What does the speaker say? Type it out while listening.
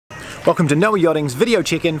Welcome to Noah Yachting's video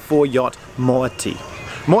check-in for yacht Moja.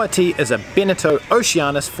 Moja is a Beneteau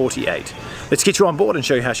Oceanis 48. Let's get you on board and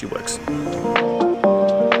show you how she works.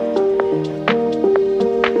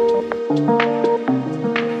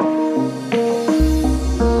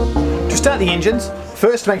 To start the engines,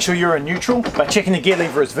 first make sure you're in neutral by checking the gear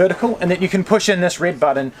lever is vertical and that you can push in this red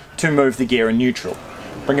button to move the gear in neutral.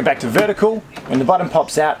 Bring it back to vertical. When the button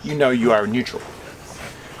pops out, you know you are in neutral.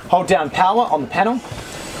 Hold down power on the panel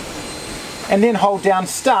and then hold down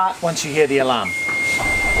start once you hear the alarm.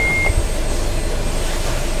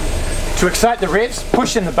 To excite the revs,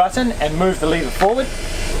 push in the button and move the lever forward.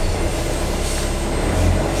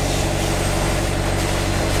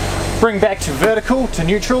 Bring back to vertical to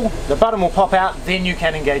neutral, the button will pop out, then you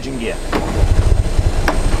can engage in gear.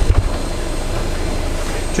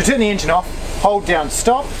 To turn the engine off, hold down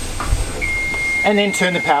stop and then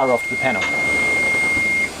turn the power off to the panel.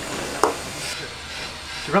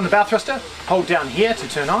 To run the bow thruster, hold down here to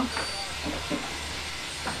turn on.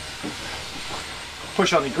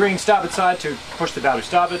 Push on the green starboard side to push the bow to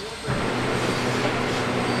starboard.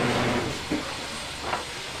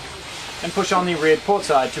 And push on the red port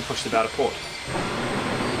side to push the bow to port.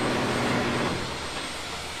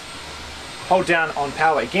 Hold down on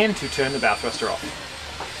power again to turn the bow thruster off.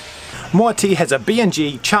 Moja has a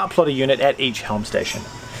B&G chart plotter unit at each helm station.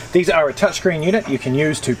 These are a touchscreen unit you can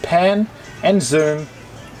use to pan and zoom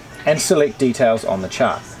and select details on the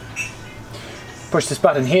chart. Push this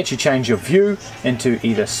button here to change your view into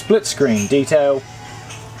either split screen detail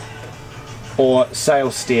or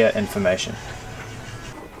sail steer information.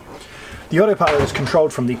 The Autopilot is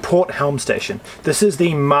controlled from the port helm station. This is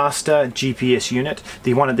the master GPS unit.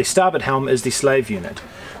 The one at the starboard helm is the slave unit.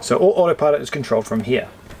 So all Autopilot is controlled from here.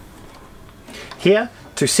 Here,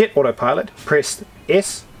 to set Autopilot, press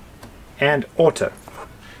S and Auto,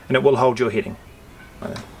 and it will hold your heading.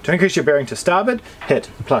 To increase your bearing to starboard, hit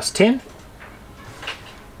 +10.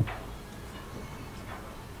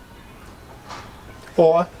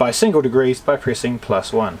 Or by single degrees by pressing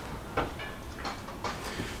 +1.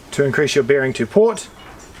 To increase your bearing to port,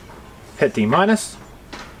 hit the minus,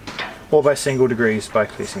 or by single degrees by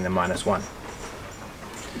pressing the -1.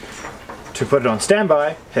 To put it on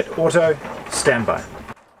standby, hit auto, standby.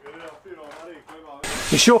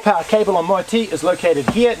 The shore power cable on Moja is located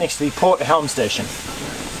here next to the port helm station.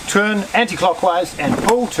 Turn anti-clockwise and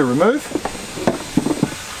pull to remove.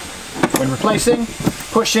 When replacing,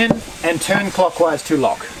 push in and turn clockwise to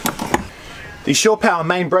lock. The shore power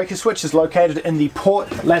main breaker switch is located in the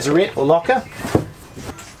port lazarette or locker.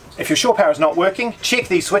 If your shore power is not working, check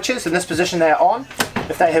these switches. In this position they are on.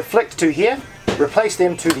 If they have flicked to here, replace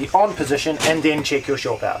them to the on position and then check your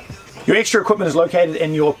shore power. Your extra equipment is located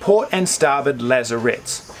in your port and starboard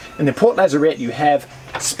lazarettes. In the port lazarette you have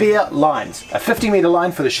spare lines, a 50-meter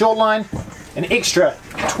line for the shore line, an extra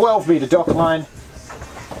 12-meter dock line,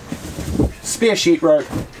 spare sheet rope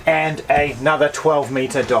and another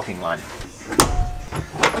 12-meter docking line.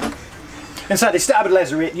 Inside the starboard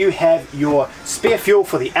lazarette you have your spare fuel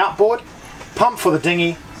for the outboard, pump for the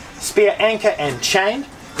dinghy, spare anchor and chain,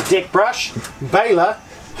 deck brush, baler,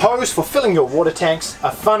 hose for filling your water tanks,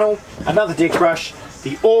 a funnel, another deck brush,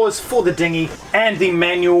 the oars for the dinghy and the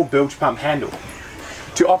manual bilge pump handle.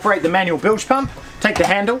 To operate the manual bilge pump, take the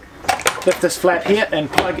handle, lift this flap here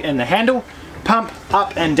and plug in the handle, pump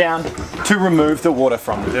up and down to remove the water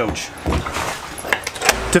from the bilge.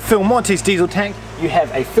 To fill Moja's diesel tank, you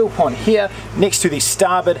have a fill point here next to the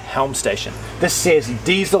starboard helm station. This says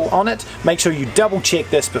diesel on it. Make sure you double check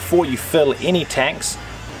this before you fill any tanks.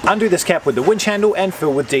 Undo this cap with the winch handle and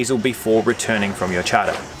fill with diesel before returning from your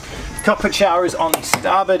charter. Cockpit shower is on the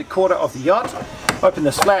starboard quarter of the yacht. Open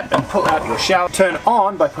this flap and pull out your shower. Turn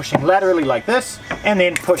on by pushing laterally like this and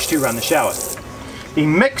then push to run the shower. The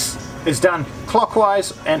mix is done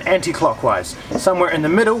clockwise and anti-clockwise. Somewhere in the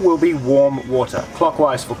middle will be warm water.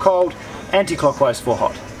 Clockwise for cold, anti-clockwise for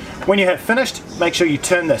hot. When you have finished, make sure you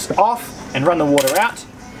turn this off and run the water out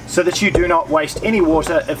so that you do not waste any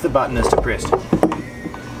water if the button is depressed.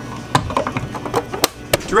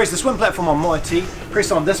 To raise the swim platform on Moja, press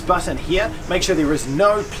on this button here. Make sure there is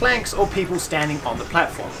no planks or people standing on the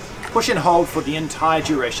platform. Push and hold for the entire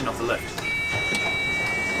duration of the lift.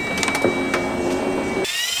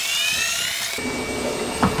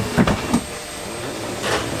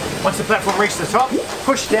 Once the platform reaches the top,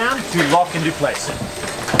 push down to lock into place.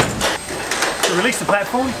 To release the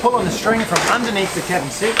platform, pull on the string from underneath the cabin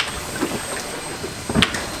seat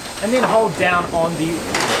and then hold down on the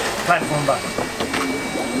platform button.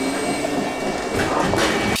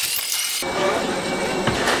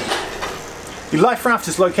 The Liferaft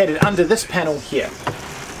is located under this panel here.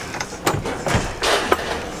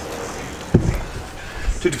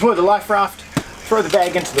 To deploy the Liferaft, throw the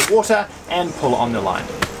bag into the water and pull on the line.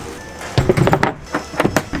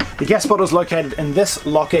 The gas bottle is located in this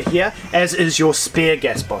locker here, as is your spare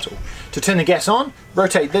gas bottle. To turn the gas on,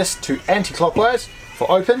 rotate this to anti-clockwise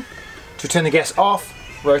for open. To turn the gas off,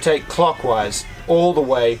 rotate clockwise all the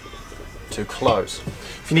way to close.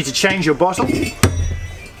 If you need to change your bottle,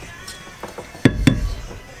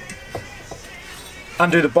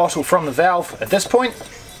 undo the bottle from the valve at this point.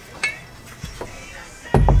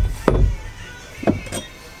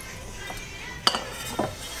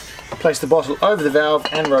 Place the bottle over the valve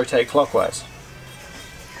and rotate clockwise.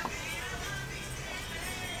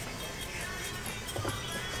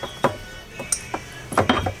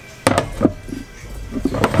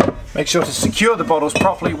 Make sure to secure the bottles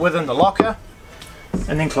properly within the locker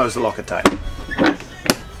and then close the locker tight.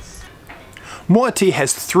 Moja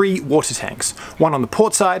has 3 water tanks, one on the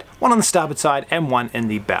port side, one on the starboard side and one in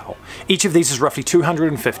the bow. Each of these is roughly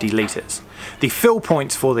 250 litres. The fill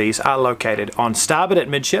points for these are located on starboard at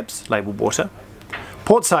midships, labelled water,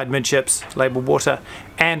 port side midships, labelled water,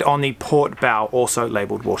 and on the port bow, also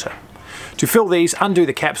labelled water. To fill these, undo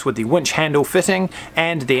the caps with the winch handle fitting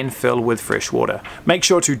and then fill with fresh water. Make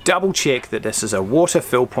sure to double check that this is a water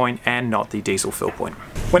fill point and not the diesel fill point.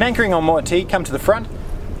 When anchoring on Moja, come to the front,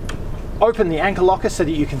 open the anchor locker so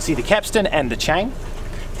that you can see the capstan and the chain.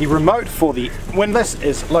 The remote for the windlass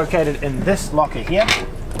is located in this locker here.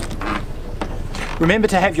 Remember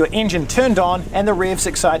to have your engine turned on and the revs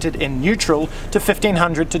excited in neutral to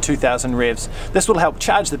 1500 to 2000 revs. This will help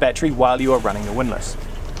charge the battery while you are running the windlass.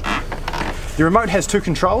 The remote has 2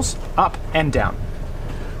 controls, up and down.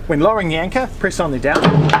 When lowering the anchor, press on the down.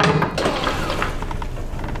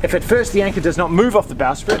 If at first the anchor does not move off the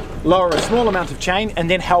bowsprit, lower a small amount of chain and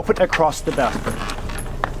then help it across the bowsprit.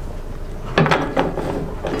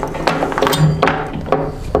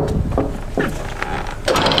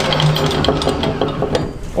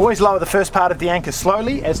 Always lower the first part of the anchor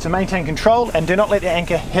slowly as to maintain control, and do not let the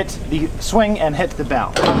anchor hit the swing and hit the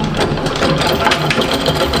bow.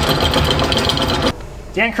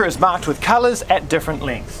 The anchor is marked with colours at different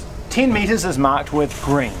lengths. 10 metres is marked with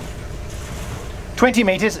green. 20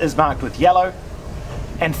 metres is marked with yellow,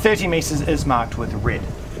 and 30 metres is marked with red.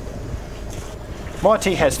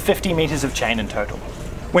 Moja has 50 metres of chain in total.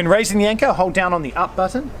 When raising the anchor, hold down on the up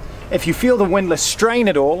button. If you feel the windlass strain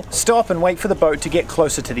at all, stop and wait for the boat to get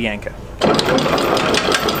closer to the anchor.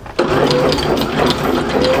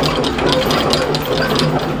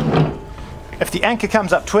 If the anchor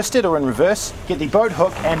comes up twisted or in reverse, get the boat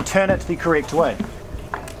hook and turn it the correct way.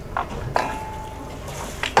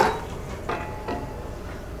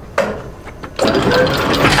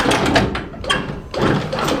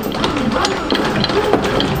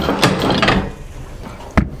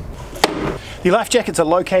 The life jackets are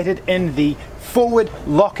located in the forward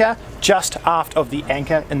locker just aft of the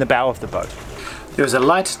anchor in the bow of the boat. There is a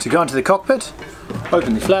light to go into the cockpit.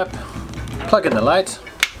 Open the flap, plug in the light.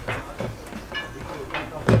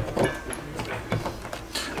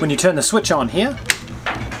 When you turn the switch on here,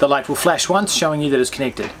 the light will flash once showing you that it's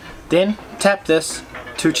connected. Then tap this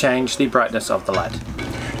to change the brightness of the light.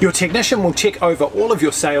 Your technician will check over all of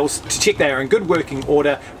your sails to check they are in good working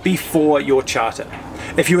order before your charter.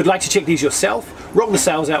 If you would like to check these yourself, roll the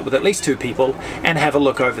sails out with at least 2 people and have a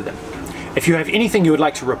look over them. If you have anything you would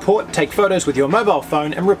like to report, take photos with your mobile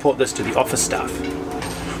phone and report this to the office staff.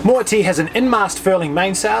 Moja has an in-mast furling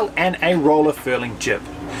mainsail and a roller furling jib.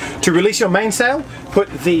 To release your mainsail, put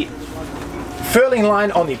the furling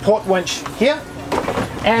line on the port winch here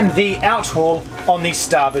and the outhaul on the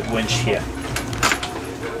starboard winch here.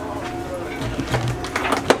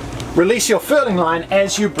 Release your furling line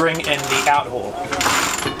as you bring in the outhaul.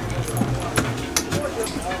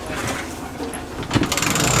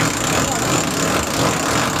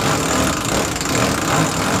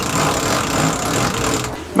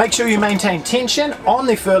 Make sure you maintain tension on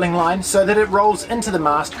the furling line so that it rolls into the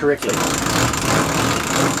mast correctly.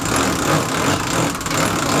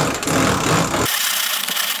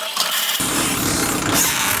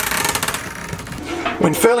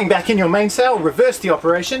 When furling back in your mainsail, reverse the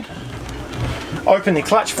operation. Open the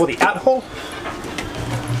clutch for the outhaul.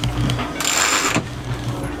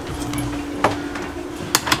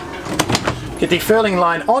 Get the furling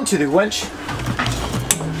line onto the winch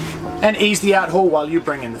and ease the outhaul while you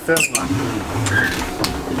bring in the furling line.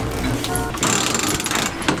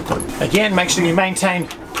 Again, make sure you maintain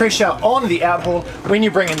pressure on the outhaul when you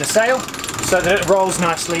bring in the sail so that it rolls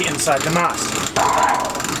nicely inside the mast.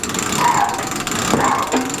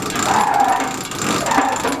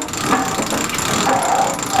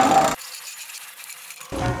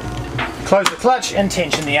 Close the clutch and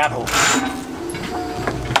tension the outhaul.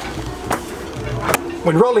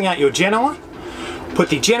 When rolling out your Genoa, put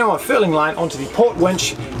the Genoa furling line onto the port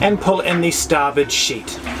winch and pull in the starboard sheet.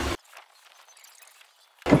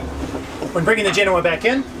 When bringing the Genoa back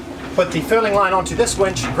in, put the furling line onto this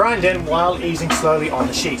winch, grind in while easing slowly on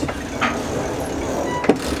the sheet.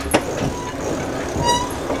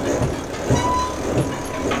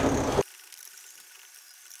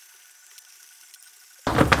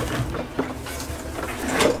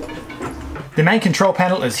 The main control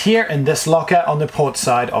panel is here in this locker on the port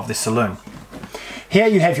side of the saloon. Here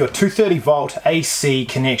you have your 230 volt AC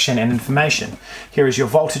connection and information. Here is your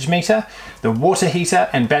voltage meter, the water heater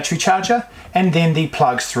and battery charger, and then the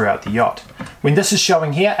plugs throughout the yacht. When this is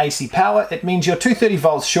showing here AC power, it means your 230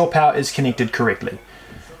 volts shore power is connected correctly.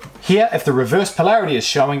 Here, if the reverse polarity is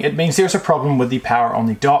showing, it means there's a problem with the power on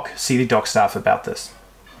the dock. See the dock staff about this.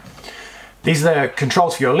 These are the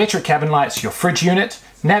controls for your electric cabin lights, your fridge unit,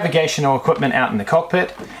 navigational equipment out in the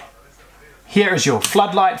cockpit. Here is your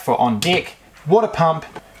floodlight for on deck, water pump.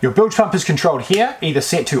 Your bilge pump is controlled here, either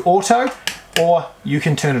set to auto or you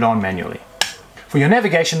can turn it on manually. For your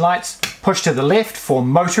navigation lights, push to the left for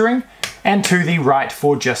motoring and to the right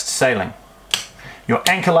for just sailing. Your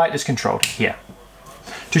anchor light is controlled here.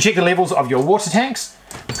 To check the levels of your water tanks,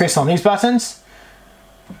 press on these buttons,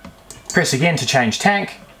 press again to change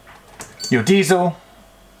tank, your diesel,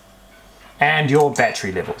 and your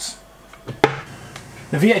battery levels.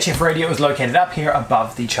 The VHF radio is located up here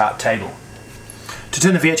above the chart table. To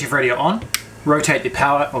turn the VHF radio on, rotate the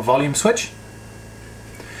power or volume switch.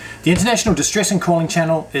 The international distress and calling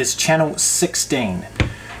channel is channel 16.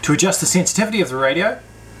 To adjust the sensitivity of the radio,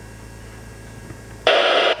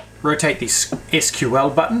 rotate the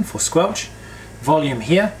SQL button for squelch, volume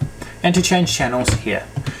here, and to change channels here.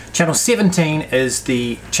 Channel 17 is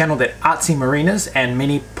the channel that artsy marinas and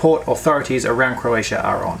many port authorities around Croatia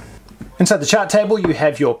are on. Inside the chart table you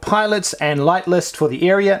have your pilots and light list for the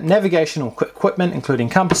area, navigational equipment including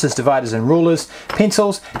compasses, dividers and rulers,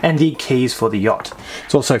 pencils, and the keys for the yacht.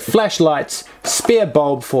 It's also flashlights, spare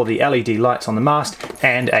bulb for the LED lights on the mast,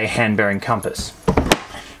 and a hand-bearing compass.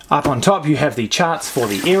 Up on top you have the charts for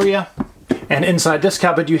the area, and inside this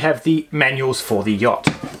cupboard you have the manuals for the yacht.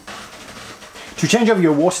 To change over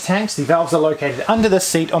your water tanks, the valves are located under the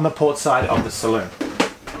seat on the port side of the saloon.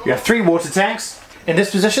 You have 3 water tanks. In this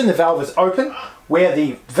position the valve is open, where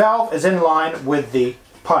the valve is in line with the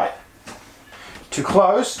pipe. To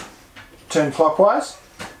close, turn clockwise,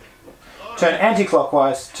 turn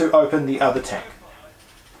anti-clockwise to open the other tank.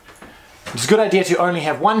 It's a good idea to only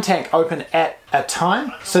have one tank open at a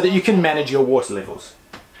time so that you can manage your water levels.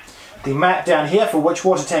 The map down here for which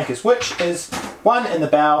water tank is which is 1 in the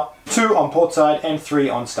bow, 2 on port side and 3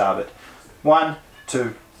 on starboard. 1,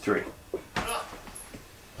 2, 3.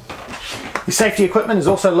 The safety equipment is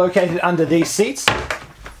also located under these seats.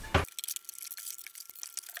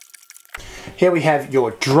 Here we have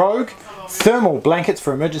your drogue, thermal blankets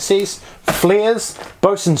for emergencies, flares,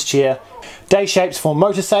 bosun's chair, day shapes for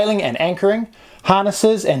motor sailing and anchoring,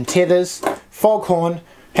 harnesses and tethers, foghorn,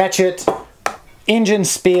 hatchet, engine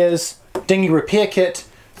spares, dinghy repair kit,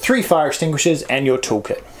 3 fire extinguishers and your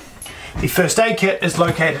toolkit. The first aid kit is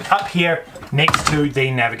located up here next to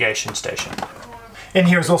the navigation station. In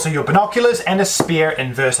here is also your binoculars and a spare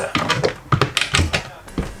inverter.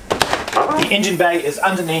 The engine bay is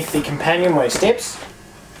underneath the companionway steps.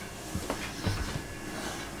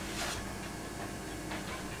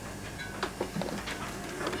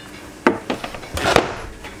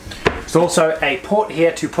 There's also a port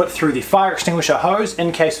here to put through the fire extinguisher hose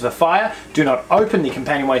in case of a fire. Do not open the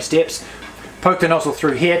companionway steps. Poke the nozzle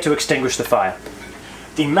through here to extinguish the fire.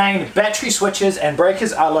 The main battery switches and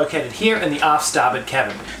breakers are located here in the aft starboard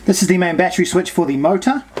cabin. This is the main battery switch for the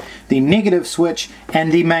motor, the negative switch,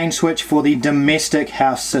 and the main switch for the domestic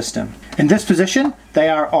house system. In this position, they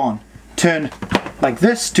are on. Turn like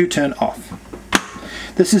this to turn off.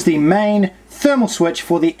 This is the main thermal switch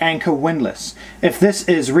for the anchor windlass. If this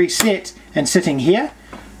is reset and sitting here,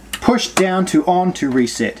 push down to on to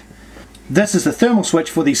reset. This is the thermal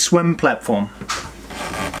switch for the swim platform.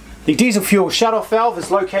 The diesel fuel shutoff valve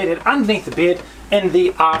is located underneath the bed in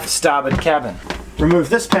the aft starboard cabin. Remove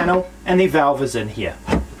this panel and the valve is in here.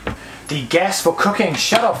 The gas for cooking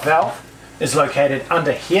shutoff valve is located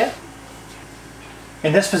under here.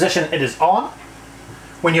 In this position it is on.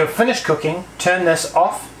 When you're finished cooking, turn this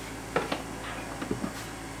off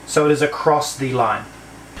so it is across the line.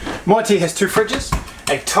 Moja has 2 fridges,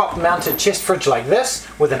 a top mounted chest fridge like this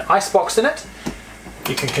with an ice box in it.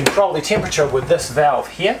 You can control the temperature with this valve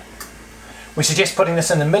here. We suggest putting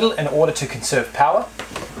this in the middle in order to conserve power.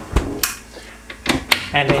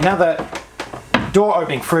 And another door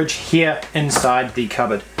opening fridge here inside the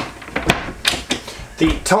cupboard.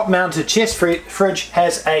 The top mounted chest fridge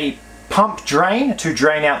has a pump drain to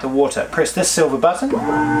drain out the water. Press this silver button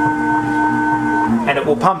and it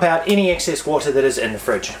will pump out any excess water that is in the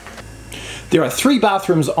fridge. There are 3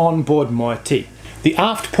 bathrooms on board Moja. The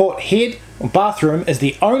aft port head bathroom is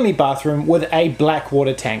the only bathroom with a black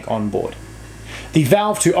water tank on board. The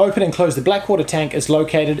valve to open and close the black water tank is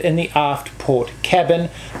located in the aft port cabin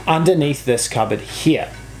underneath this cupboard here.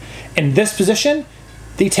 In this position,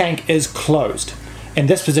 the tank is closed. In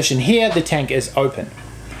this position here, the tank is open.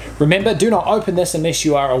 Remember, do not open this unless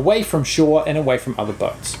you are away from shore and away from other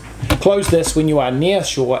boats. Close this when you are near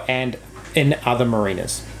shore and in other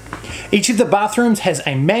marinas. Each of the bathrooms has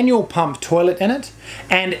a manual pump toilet in it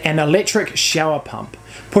and an electric shower pump.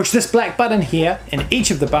 Push this black button here in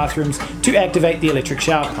each of the bathrooms to activate the electric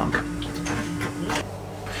shower pump.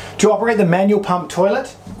 To operate the manual pump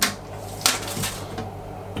toilet,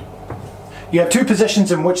 you have 2 positions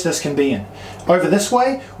in which this can be in. Over this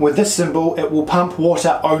way, with this symbol, it will pump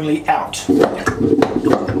water only out.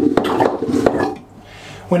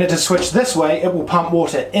 When it is switched this way, it will pump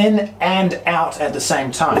water in and out at the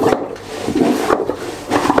same time.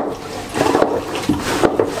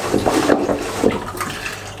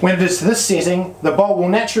 When it is to this setting, the bowl will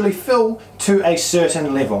naturally fill to a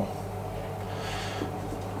certain level.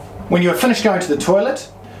 When you are finished going to the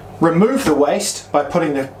toilet, remove the waste by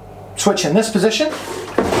putting the switch in this position,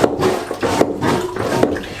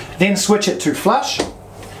 then switch it to flush,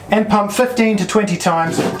 and pump 15 to 20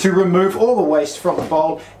 times to remove all the waste from the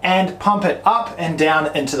bowl and pump it up and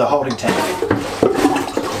down into the holding tank.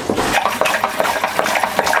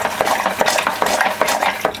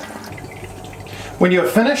 When you are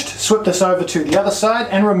finished, swap this over to the other side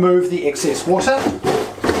and remove the excess water.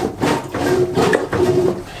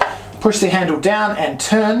 Push the handle down and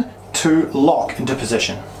turn to lock into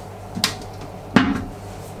position.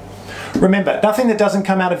 Remember, nothing that doesn't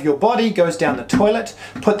come out of your body goes down the toilet.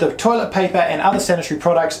 Put the toilet paper and other sanitary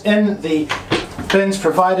products in the bins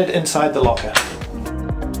provided inside the locker.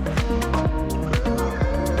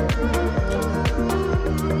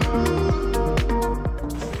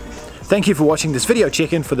 Thank you for watching this video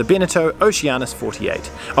check-in for the Beneteau Oceanis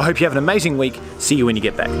 48. I hope you have an amazing week. See you when you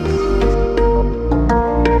get back.